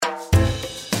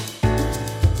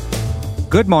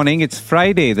Good morning. It's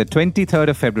Friday, the 23rd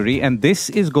of February, and this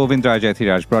is Govindraj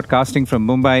Ethiraj broadcasting from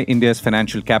Mumbai, India's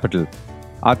financial capital.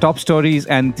 Our top stories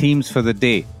and themes for the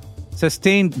day.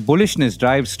 Sustained bullishness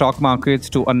drives stock markets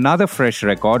to another fresh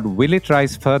record. Will it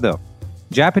rise further?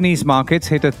 Japanese markets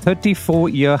hit a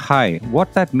 34-year high.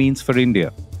 What that means for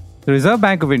India? The Reserve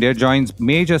Bank of India joins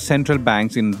major central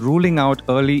banks in ruling out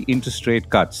early interest rate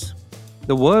cuts.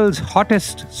 The world's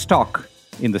hottest stock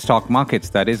in the stock markets,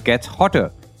 that is, gets hotter.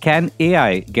 Can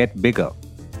AI get bigger?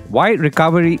 Why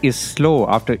recovery is slow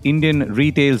after Indian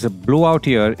retail's blowout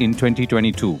year in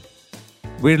 2022?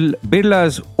 Will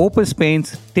Birla's Opus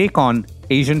Paints take on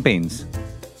Asian Paints?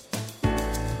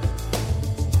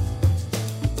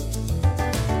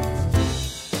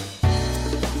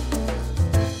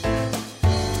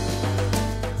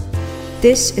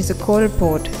 This is a core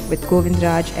report with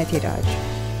Govindraj Ethiraj.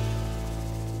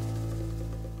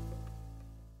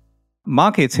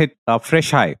 Markets hit a fresh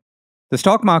high. The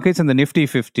stock markets and the Nifty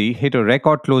 50 hit a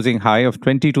record closing high of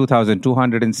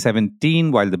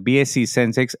 22,217, while the BSE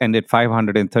Sensex ended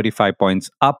 535 points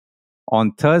up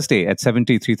on Thursday at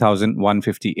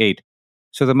 73,158.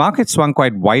 So the market swung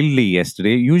quite wildly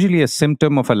yesterday, usually a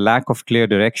symptom of a lack of clear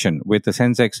direction, with the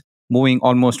Sensex moving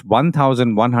almost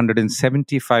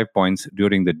 1,175 points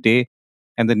during the day,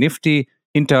 and the Nifty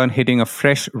in turn hitting a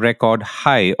fresh record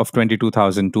high of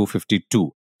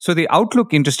 22,252. So the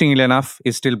outlook, interestingly enough,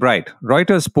 is still bright.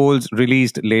 Reuters polls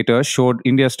released later showed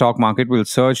India's stock market will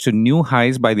surge to new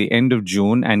highs by the end of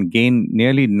June and gain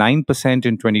nearly 9%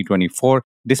 in 2024,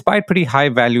 despite pretty high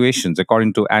valuations,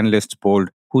 according to analysts polled,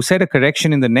 who said a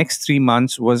correction in the next 3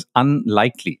 months was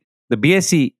unlikely. The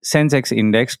BSE Sensex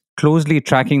index, closely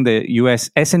tracking the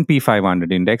US S&P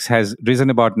 500 index, has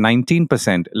risen about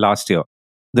 19% last year.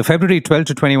 The February 12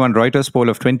 to 21 Reuters poll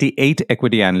of 28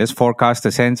 equity analysts forecast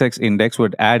the Sensex index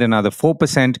would add another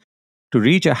 4% to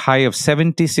reach a high of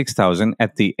 76,000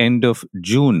 at the end of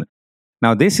June.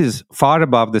 Now, this is far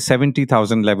above the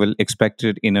 70,000 level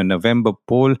expected in a November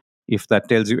poll, if that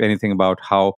tells you anything about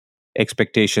how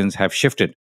expectations have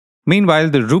shifted.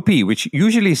 Meanwhile, the rupee, which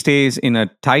usually stays in a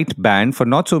tight band for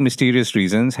not so mysterious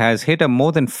reasons, has hit a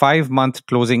more than 5-month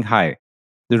closing high.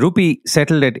 The rupee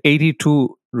settled at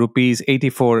 82 rupees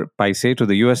 84 paise to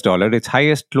the US dollar, its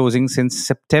highest closing since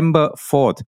September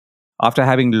 4th, after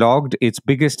having logged its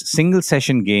biggest single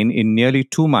session gain in nearly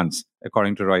 2 months,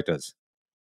 according to Reuters.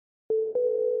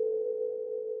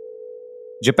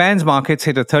 Japan's markets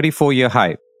hit a 34-year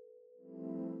high.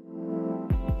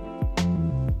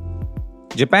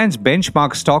 Japan's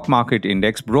benchmark stock market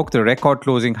index broke the record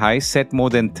closing high set more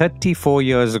than 34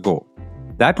 years ago.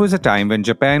 That was a time when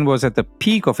Japan was at the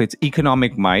peak of its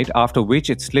economic might, after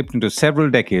which it slipped into several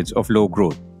decades of low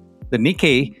growth. The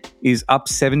Nikkei is up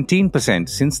 17%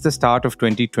 since the start of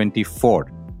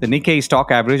 2024. The Nikkei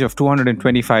stock average of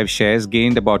 225 shares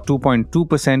gained about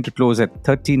 2.2% to close at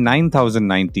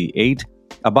 39,098,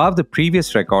 above the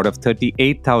previous record of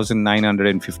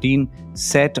 38,915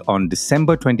 set on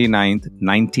December 29,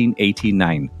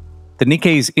 1989. The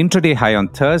Nikkei's intraday high on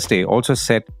Thursday also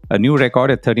set a new record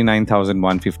at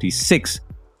 39,156,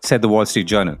 said the Wall Street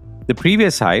Journal. The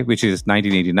previous high, which is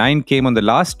 1989, came on the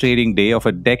last trading day of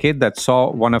a decade that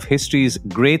saw one of history's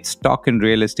great stock and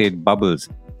real estate bubbles,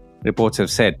 reports have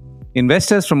said.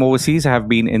 Investors from overseas have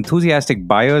been enthusiastic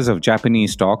buyers of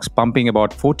Japanese stocks, pumping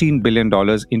about $14 billion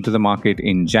into the market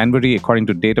in January, according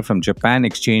to data from Japan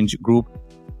Exchange Group,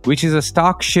 which is a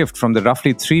stark shift from the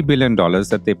roughly $3 billion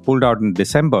that they pulled out in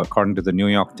December, according to the New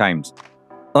York Times.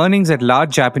 Earnings at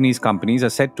large Japanese companies are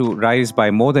set to rise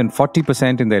by more than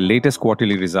 40% in their latest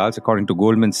quarterly results, according to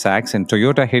Goldman Sachs, and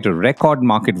Toyota hit a record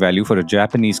market value for a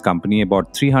Japanese company,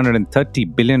 about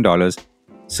 $330 billion,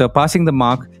 surpassing the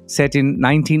mark set in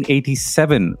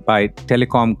 1987 by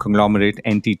telecom conglomerate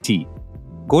NTT.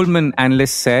 Goldman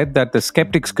analysts said that the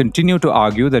skeptics continue to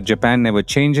argue that Japan never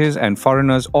changes and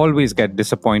foreigners always get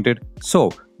disappointed,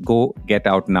 so go get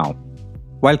out now.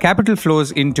 While capital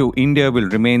flows into India will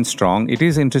remain strong, it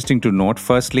is interesting to note,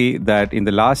 firstly, that in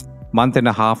the last month and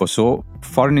a half or so,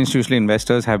 foreign institutional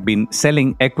investors have been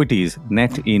selling equities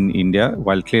net in India,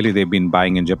 while clearly they've been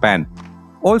buying in Japan.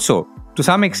 Also, to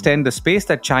some extent, the space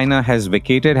that China has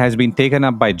vacated has been taken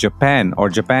up by Japan, or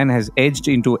Japan has edged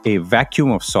into a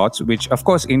vacuum of sorts, which of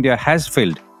course India has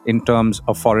filled in terms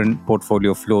of foreign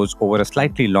portfolio flows over a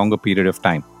slightly longer period of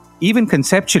time. Even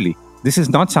conceptually, this is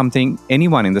not something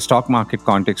anyone in the stock market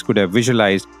context could have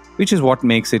visualized, which is what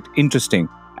makes it interesting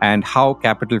and how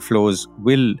capital flows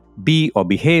will be or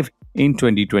behave in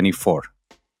 2024.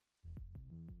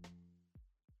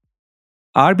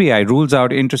 RBI rules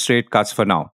out interest rate cuts for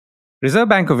now. Reserve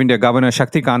Bank of India Governor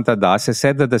Shaktikanta Das has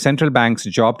said that the central bank's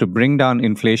job to bring down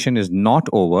inflation is not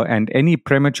over, and any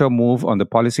premature move on the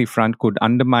policy front could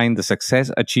undermine the success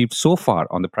achieved so far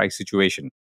on the price situation.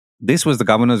 This was the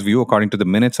governor's view according to the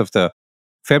minutes of the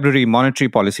February Monetary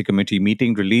Policy Committee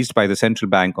meeting released by the central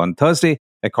bank on Thursday,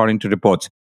 according to reports.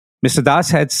 Mr.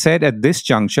 Das had said at this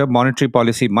juncture, monetary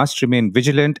policy must remain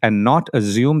vigilant and not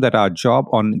assume that our job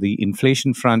on the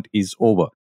inflation front is over.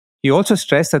 He also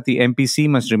stressed that the MPC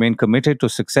must remain committed to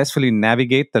successfully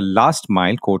navigate the last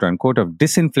mile, quote unquote, of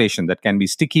disinflation that can be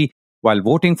sticky while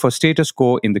voting for status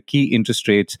quo in the key interest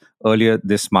rates earlier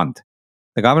this month.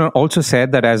 The governor also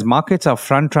said that as markets are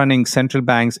front-running central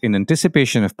banks in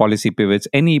anticipation of policy pivots,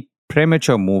 any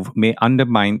premature move may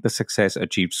undermine the success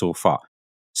achieved so far.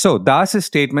 So, Das's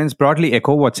statements broadly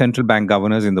echo what central bank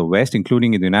governors in the West,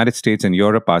 including in the United States and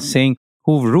Europe, are saying,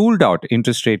 who've ruled out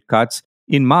interest rate cuts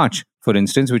in March, for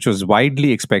instance, which was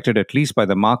widely expected, at least by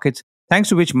the markets, thanks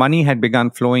to which money had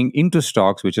begun flowing into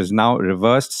stocks, which has now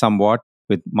reversed somewhat,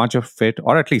 with much of it,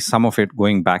 or at least some of it,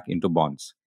 going back into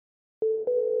bonds.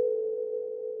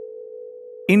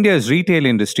 India's retail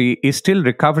industry is still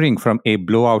recovering from a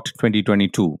blowout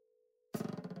 2022.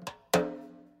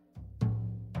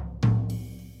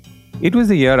 It was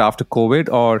the year after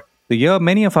COVID, or the year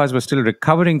many of us were still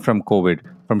recovering from COVID,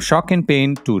 from shock and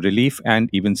pain to relief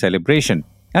and even celebration.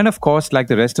 And of course, like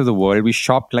the rest of the world, we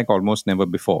shopped like almost never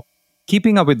before.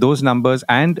 Keeping up with those numbers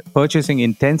and purchasing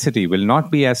intensity will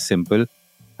not be as simple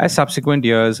as subsequent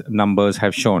years' numbers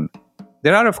have shown.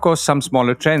 There are, of course, some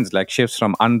smaller trends like shifts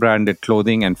from unbranded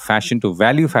clothing and fashion to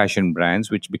value fashion brands,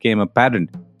 which became apparent.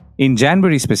 In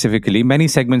January specifically, many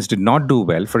segments did not do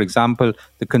well. For example,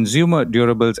 the consumer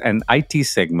durables and IT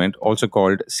segment, also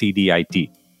called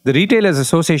CDIT. The Retailers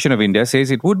Association of India says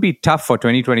it would be tough for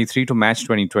 2023 to match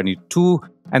 2022,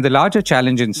 and the larger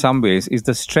challenge in some ways is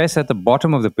the stress at the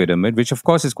bottom of the pyramid, which of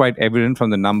course is quite evident from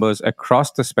the numbers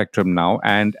across the spectrum now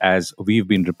and as we've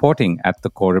been reporting at the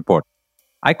core report.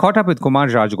 I caught up with Kumar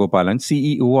Rajgopalan,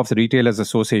 CEO of the Retailers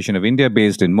Association of India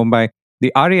based in Mumbai.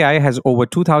 The RAI has over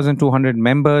 2,200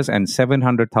 members and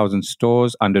 700,000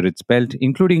 stores under its belt,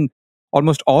 including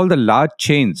almost all the large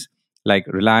chains like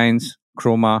Reliance,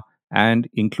 Chroma, and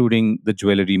including the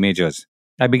jewelry majors.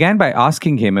 I began by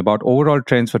asking him about overall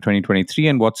trends for 2023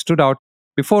 and what stood out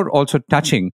before also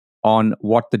touching on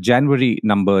what the January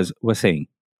numbers were saying.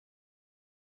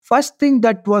 First thing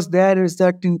that was there is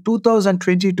that in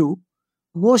 2022,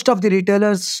 most of the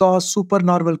retailers saw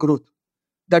supernormal growth.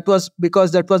 That was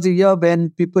because that was the year when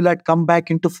people had come back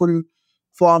into full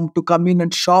form to come in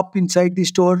and shop inside the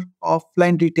store.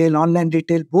 Offline retail, online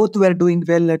retail, both were doing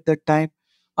well at that time.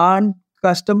 And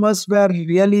customers were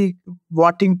really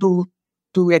wanting to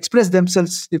express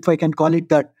themselves, if I can call it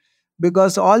that,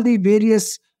 because all the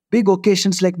various big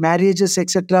occasions like marriages,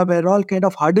 etc., were all kind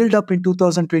of huddled up in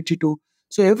 2022.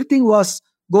 So everything was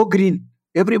go green.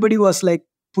 Everybody was like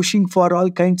pushing for all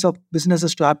kinds of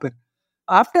businesses to happen.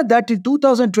 After that, in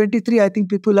 2023, I think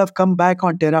people have come back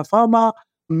on terra firma.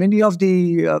 Many of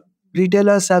the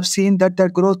retailers have seen that their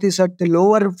growth is at the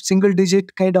lower single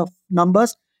digit kind of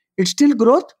numbers. It's still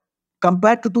growth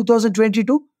compared to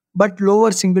 2022, but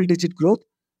lower single digit growth.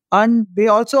 And they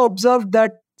also observed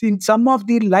that in some of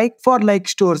the like for like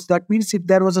stores, that means if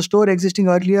there was a store existing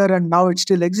earlier and now it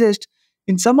still exists,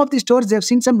 in some of the stores, they've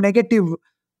seen some negative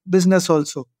business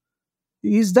also.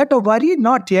 Is that a worry?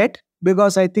 Not yet,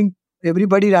 because I think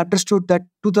everybody understood that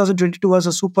 2022 was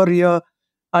a super year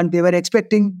and they were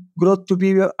expecting growth to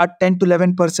be at 10 to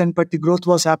 11%, but the growth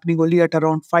was happening only at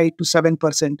around 5 to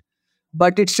 7%.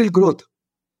 But it's still growth.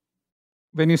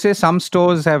 When you say some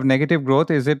stores have negative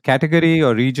growth, is it category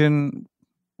or region?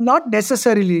 Not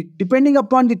necessarily. Depending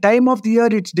upon the time of the year,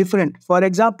 it's different. For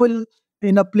example,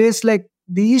 in a place like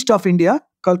the east of India,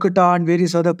 Calcutta and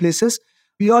various other places,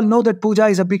 we all know that Puja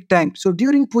is a big time. So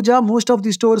during Puja, most of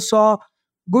the stores saw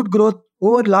good growth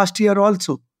over last year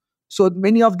also. So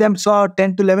many of them saw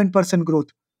 10 to 11% growth.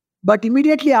 But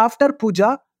immediately after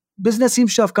Puja, business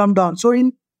seems to have come down. So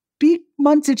in peak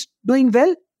months, it's doing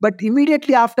well. But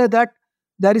immediately after that,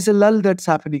 there is a lull that's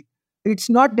happening. It's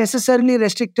not necessarily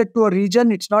restricted to a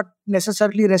region. It's not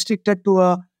necessarily restricted to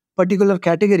a particular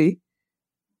category.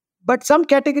 But some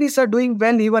categories are doing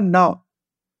well even now.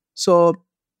 So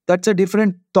that's a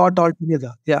different thought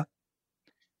altogether. Yeah.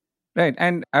 Right.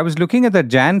 And I was looking at the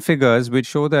Jan figures, which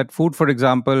show that food, for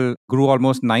example, grew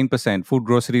almost 9%. Food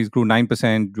groceries grew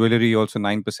 9%, jewelry also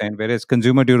 9%, whereas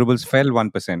consumer durables fell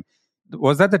 1%.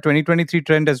 Was that the 2023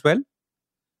 trend as well?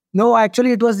 No,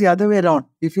 actually, it was the other way around.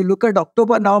 If you look at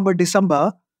October, November,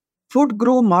 December, food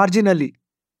grew marginally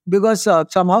because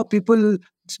somehow people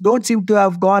don't seem to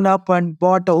have gone up and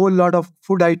bought a whole lot of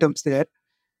food items there.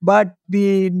 But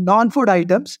the non-food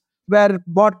items were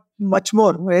bought much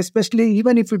more, especially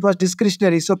even if it was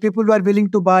discretionary. So people were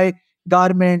willing to buy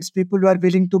garments, people were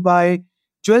willing to buy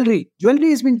jewelry. Jewelry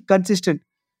has been consistent,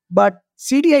 but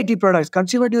CDIT products,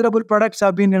 consumer durable products,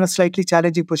 have been in a slightly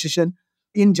challenging position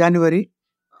in January,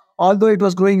 although it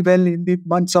was growing well in the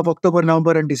months of October,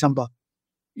 November, and December.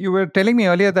 You were telling me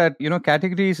earlier that,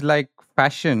 categories like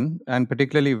fashion and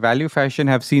particularly value fashion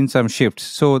have seen some shifts.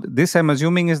 So this, I'm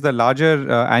assuming, is the larger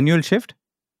annual shift.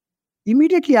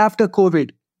 Immediately after COVID,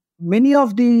 many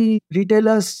of the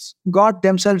retailers got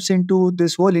themselves into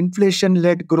this whole inflation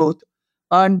led growth.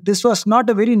 And this was not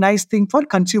a very nice thing for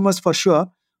consumers for sure.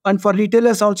 And for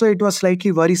retailers also, it was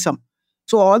slightly worrisome.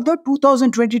 So, although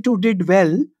 2022 did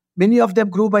well, many of them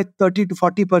grew by 30 to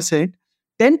 40%,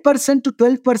 10% to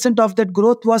 12% of that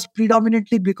growth was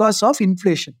predominantly because of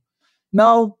inflation.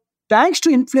 Now, thanks to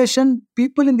inflation,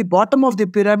 people in the bottom of the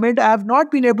pyramid have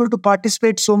not been able to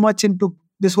participate so much into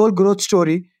this whole growth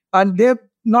story, and they've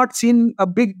not seen a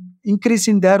big increase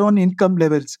in their own income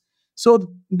levels.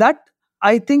 So, that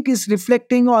I think is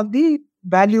reflecting on the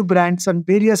value brands and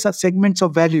various segments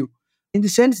of value, in the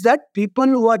sense that people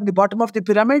who are at the bottom of the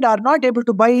pyramid are not able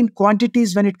to buy in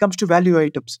quantities when it comes to value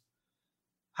items.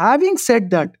 Having said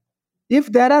that,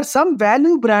 if there are some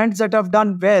value brands that have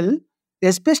done well,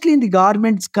 especially in the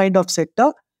garments kind of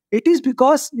sector, it is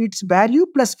because it's value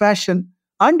plus fashion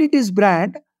and it is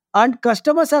brand. And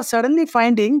customers are suddenly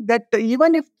finding that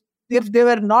even if they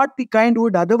were not the kind who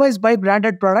would otherwise buy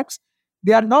branded products,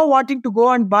 they are now wanting to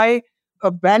go and buy a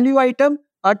value item,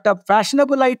 at a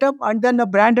fashionable item, and then a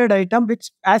branded item, which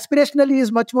aspirationally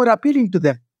is much more appealing to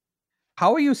them.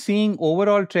 How are you seeing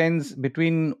overall trends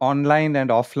between online and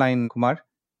offline, Kumar?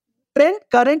 Trend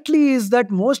currently is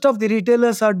that most of the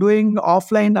retailers are doing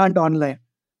offline and online,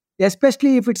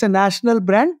 especially if it's a national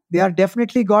brand. They are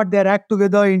definitely got their act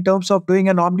together in terms of doing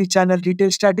an omni-channel retail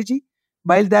strategy.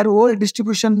 While their old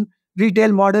distribution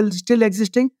retail model is still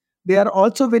existing, they are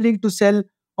also willing to sell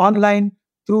online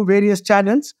through various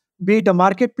channels, be it a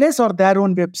marketplace or their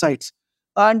own websites.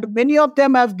 And many of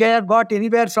them have got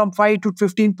anywhere from 5 to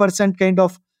 15% kind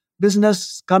of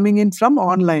business coming in from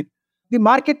online. The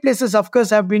marketplaces, of course,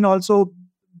 have been also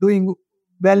doing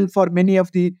well for many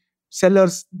of the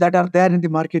sellers that are there in the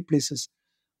marketplaces.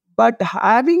 But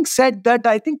having said that,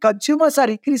 I think consumers are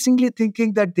increasingly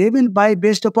thinking that they will buy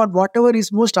based upon whatever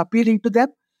is most appealing to them.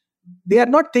 They are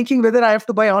not thinking whether I have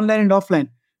to buy online and offline.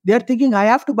 They are thinking I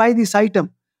have to buy this item.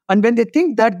 And when they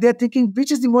think that, they're thinking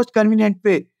which is the most convenient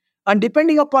way. And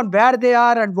depending upon where they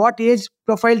are and what age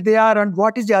profile they are and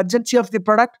what is the urgency of the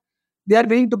product, they are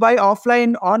willing to buy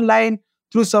offline, online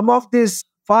through some of these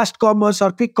fast commerce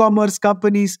or quick commerce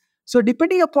companies. So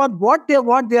depending upon what they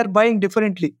want, they are buying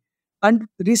differently. And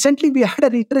recently we had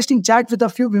an interesting chat with a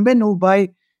few women who buy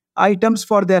items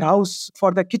for their house,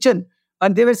 for the kitchen.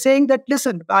 And they were saying that,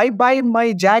 listen, I buy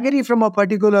my jaggery from a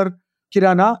particular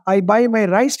kirana. I buy my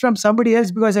rice from somebody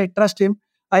else because I trust him.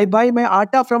 I buy my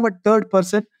atta from a third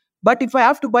person. But if I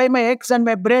have to buy my eggs and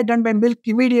my bread and my milk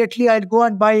immediately, I'll go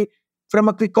and buy from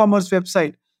a quick commerce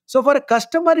website. So for a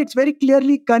customer, it's very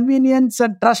clearly convenience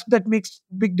and trust that makes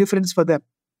big difference for them.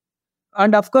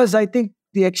 And of course, I think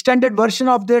the extended version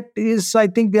of that is, I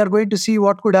think we are going to see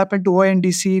what could happen to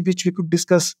ONDC, which we could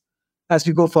discuss as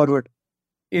we go forward.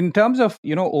 In terms of,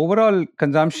 overall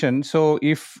consumption, so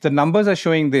if the numbers are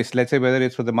showing this, let's say whether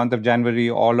it's for the month of January,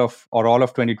 all of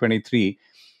 2023,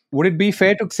 would it be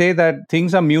fair to say that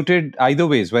things are muted either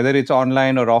ways, whether it's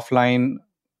online or offline?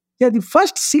 Yeah, the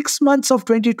first 6 months of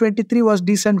 2023 was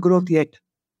decent growth yet.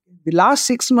 The last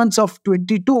 6 months of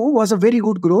 22 was a very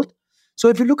good growth. So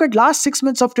if you look at last 6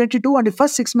 months of 22 and the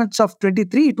first 6 months of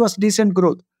 23, it was decent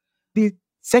growth. The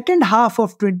second half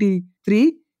of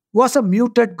 23 was a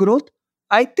muted growth.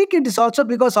 I think it is also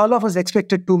because all of us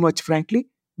expected too much, frankly,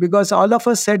 because all of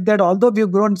us said that although we've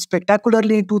grown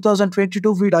spectacularly in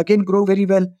 2022, we'd again grow very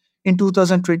well in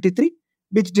 2023,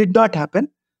 which did not happen.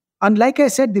 And like I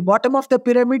said, the bottom of the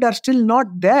pyramid are still not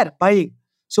there buying.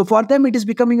 So for them, it is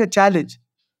becoming a challenge.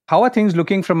 How are things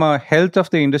looking from a health of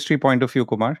the industry point of view,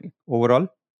 Kumar, overall?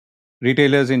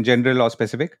 Retailers in general or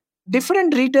specific?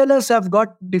 Different retailers have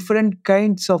got different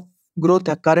kinds of growth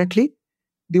currently.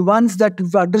 The ones that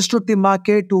have understood the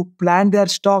market, who plan their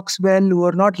stocks well, who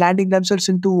are not landing themselves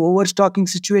into overstocking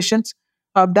situations,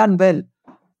 have done well.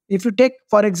 If you take,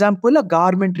 for example, a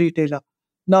garment retailer.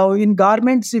 Now, in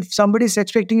garments, if somebody is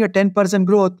expecting a 10%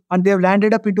 growth and they've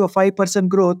landed up into a 5%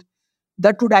 growth,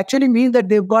 that would actually mean that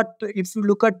they've got, if you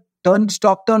look at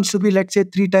stock turns to be, let's say,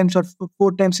 3 times or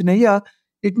 4 times in a year,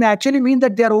 it may actually mean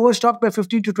that they are overstocked by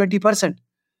 15 to 20%.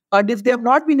 And if they have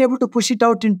not been able to push it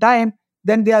out in time,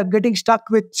 then they are getting stuck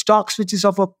with stocks which is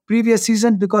of a previous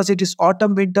season because it is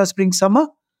autumn, winter, spring, summer.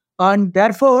 And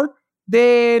therefore,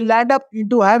 they land up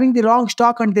into having the wrong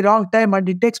stock at the wrong time, and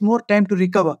it takes more time to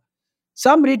recover.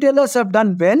 Some retailers have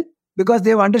done well because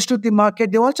they've understood the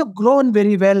market. They've also grown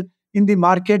very well in the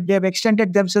market. They have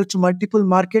extended themselves to multiple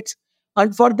markets.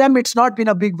 And for them, it's not been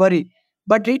a big worry.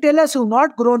 But retailers who've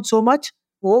not grown so much,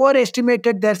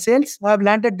 overestimated their sales, have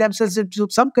landed themselves into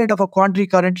some kind of a quandary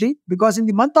currently because in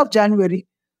the month of January,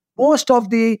 most of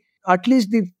the, at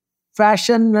least the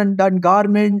fashion and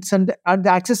garments and the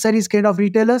accessories kind of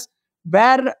retailers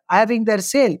were having their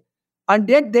sale. And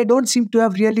yet they don't seem to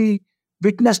have really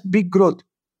witnessed big growth.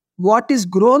 What is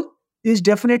grown is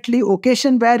definitely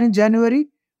occasion wear in January,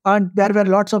 and there were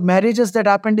lots of marriages that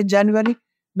happened in January.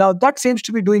 Now that seems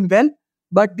to be doing well,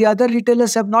 but the other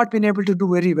retailers have not been able to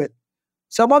do very well.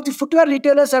 Some of the footwear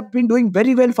retailers have been doing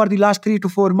very well for the last 3 to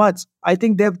 4 months. I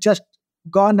think they've just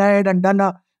gone ahead and done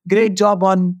a great job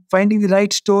on finding the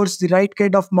right stores, the right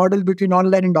kind of model between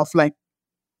online and offline.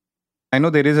 I know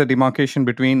there is a demarcation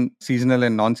between seasonal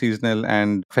and non-seasonal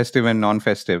and festive and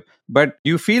non-festive. But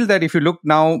do you feel that if you look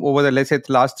now over the, let's say,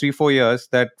 the last 3-4 years,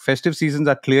 that festive seasons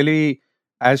are clearly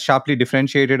as sharply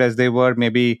differentiated as they were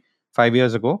maybe 5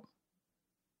 years ago?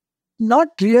 Not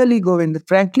really, Govind.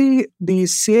 Frankly, the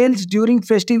sales during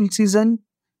festival season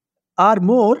are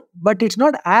more, but it's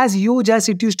not as huge as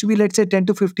it used to be, let's say, 10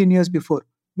 to 15 years before.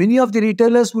 Many of the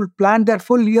retailers will plan their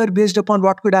full year based upon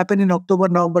what could happen in October,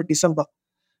 November, December.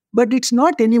 But it's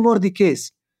not anymore the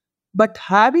case. But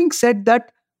having said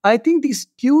that, I think the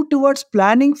skew towards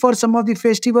planning for some of the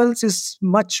festivals is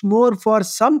much more for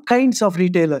some kinds of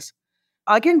retailers.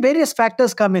 Again, various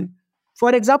factors come in.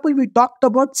 For example, we talked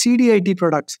about CDIT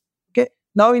products. Okay.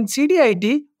 Now in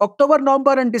CDIT, October,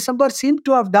 November, and December seem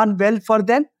to have done well for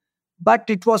them, but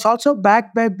it was also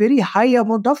backed by a very high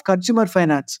amount of consumer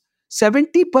finance.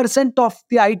 70% of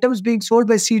the items being sold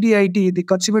by CDIT, the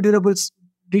consumer durables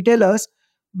retailers,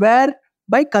 were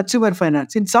by consumer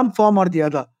finance in some form or the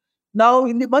other. Now,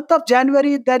 in the month of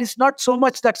January, there is not so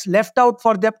much that's left out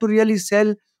for them to really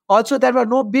sell. Also, there were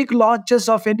no big launches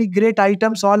of any great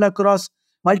items all across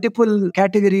multiple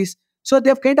categories. So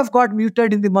they've kind of got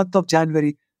muted in the month of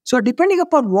January. So depending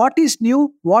upon what is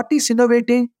new, what is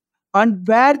innovating, and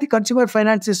where the consumer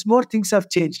finance is more, things have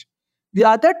changed. The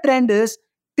other trend is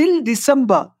till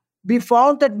December, we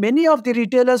found that many of the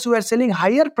retailers who are selling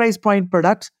higher price point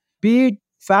products, be it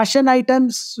fashion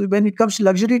items when it comes to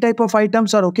luxury type of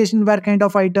items or occasion wear kind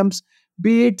of items,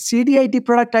 be it CDIT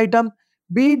product item,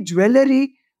 be it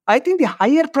jewelry, I think the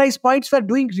higher price points were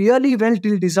doing really well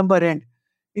till December end.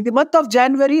 In the month of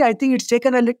January, I think it's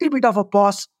taken a little bit of a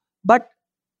pause, but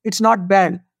it's not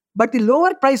bad. But the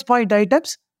lower price point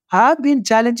items have been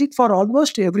challenging for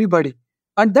almost everybody.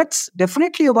 And that's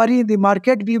definitely a worry in the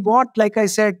market. We want, like I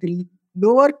said, the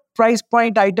lower price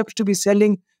point items to be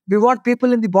selling. We want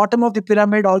people in the bottom of the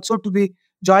pyramid also to be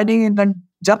joining in and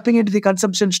jumping into the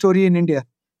consumption story in India.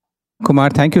 Kumar,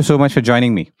 thank you so much for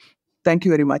joining me. Thank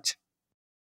you very much.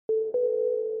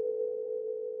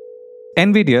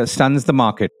 Nvidia stuns the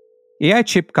market. AI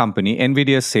chip company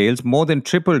Nvidia's sales more than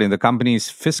tripled in the company's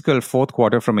fiscal fourth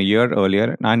quarter from a year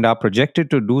earlier and are projected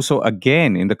to do so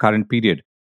again in the current period.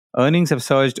 Earnings have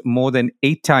surged more than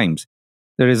 8 times.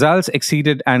 The results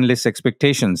exceeded analysts'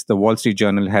 expectations, the Wall Street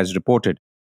Journal has reported.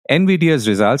 Nvidia's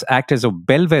results act as a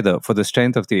bellwether for the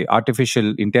strength of the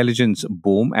artificial intelligence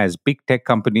boom as big tech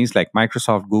companies like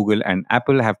Microsoft, Google, and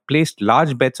Apple have placed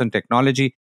large bets on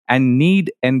technology and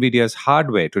need Nvidia's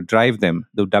hardware to drive them,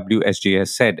 the WSJ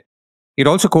said. It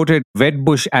also quoted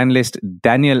Wedbush analyst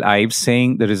Daniel Ives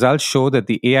saying the results show that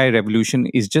the AI revolution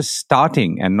is just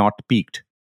starting and not peaked.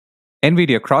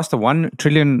 Nvidia crossed the $1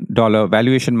 trillion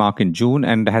valuation mark in June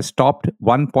and has topped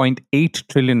 $1.8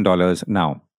 trillion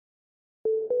now.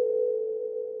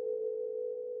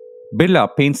 Birla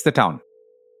paints the town.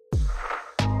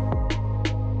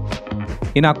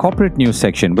 In our corporate news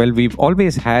section, well, we've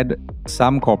always had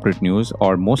some corporate news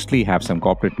or mostly have some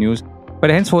corporate news, but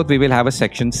henceforth we will have a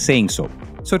section saying so.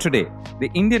 So today, the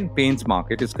Indian paints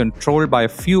market is controlled by a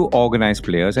few organized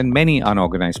players and many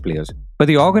unorganized players. But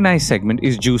the organized segment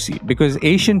is juicy because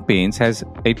Asian Paints has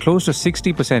a close to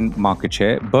 60% market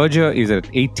share, Berger is at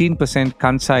 18%,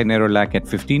 Kansai Nerolac at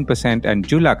 15%, and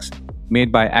Dulux,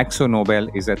 made by Akzo Nobel,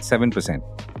 is at 7%.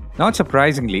 Not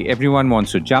surprisingly, everyone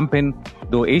wants to jump in,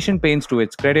 though Asian Paints, to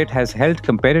its credit, has held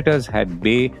competitors at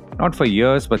bay not for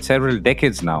years but several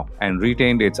decades now and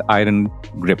retained its iron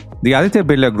grip. The Aditya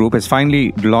Birla Group has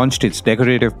finally launched its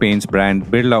decorative paints brand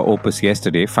Birla Opus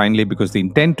yesterday, finally, because the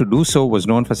intent to do so was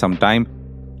known for some time.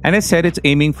 And as said, it's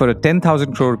aiming for a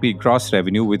 10,000 crore rupee gross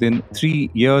revenue within 3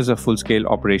 years of full-scale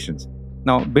operations.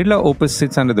 Now, Birla Opus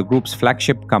sits under the group's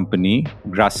flagship company,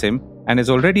 Grasim, and has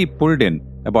already pulled in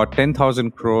about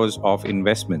 10,000 crores of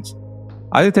investments.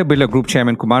 Aditya Birla Group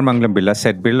Chairman Kumar Mangalam Birla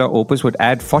said Birla Opus would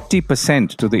add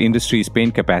 40% to the industry's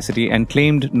paint capacity and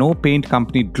claimed no paint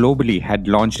company globally had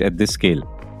launched at this scale.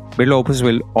 Birla Opus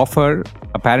will offer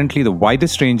apparently the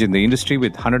widest range in the industry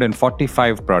with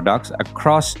 145 products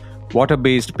across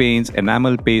water-based paints,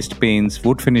 enamel-based paints,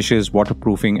 wood finishes,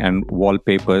 waterproofing and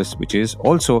wallpapers, which is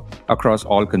also across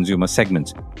all consumer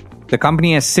segments. The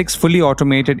company has 6 fully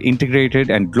automated, integrated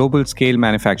and global-scale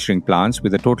manufacturing plants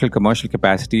with a total commercial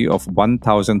capacity of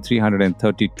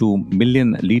 1,332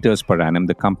 million litres per annum,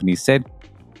 the company said,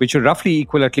 which would roughly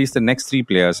equal at least the next 3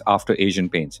 players after Asian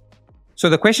Paints. So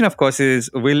the question, of course, is,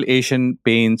 will Asian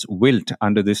Paints wilt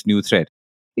under this new threat?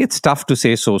 It's tough to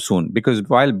say so soon because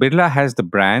while Birla has the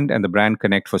brand and the brand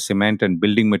connect for cement and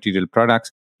building material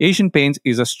products, Asian Paints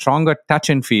is a stronger touch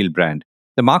and feel brand.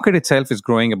 The market itself is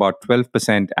growing about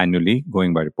 12% annually,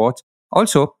 going by reports.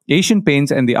 Also, Asian Paints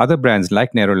and the other brands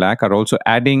like Nerolac are also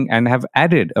adding and have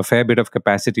added a fair bit of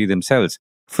capacity themselves.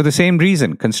 For the same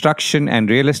reason, construction and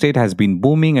real estate has been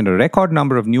booming and a record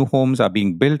number of new homes are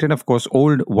being built and of course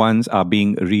old ones are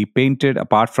being repainted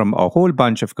apart from a whole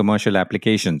bunch of commercial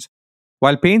applications.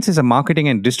 While paints is a marketing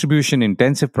and distribution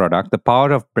intensive product, the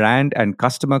power of brand and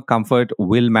customer comfort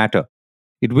will matter.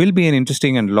 It will be an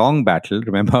interesting and long battle.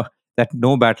 Remember that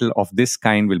no battle of this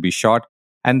kind will be short,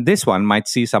 and this one might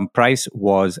see some price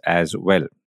wars as well.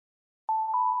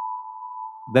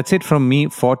 That's it from me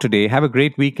for today. Have a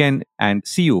great weekend and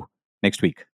see you next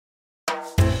week.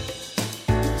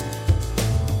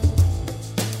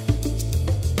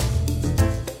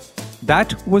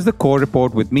 That was the Core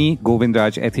Report with me,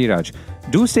 Govindraj Ethiraj.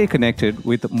 Do stay connected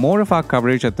with more of our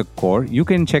coverage at the Core. You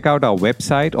can check out our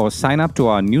website or sign up to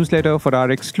our newsletter for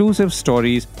our exclusive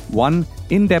stories, one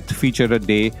in-depth feature a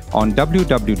day on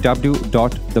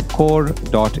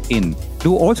www.thecore.in.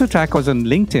 Do also track us on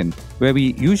LinkedIn, where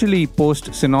we usually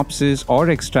post synopses or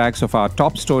extracts of our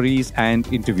top stories and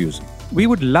interviews. We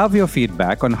would love your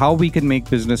feedback on how we can make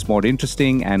business more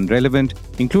interesting and relevant,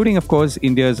 including, of course,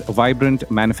 India's vibrant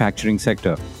manufacturing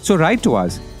sector. So write to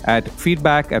us at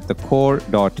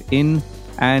feedback@thecore.in,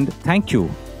 and thank you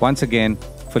once again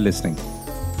for listening.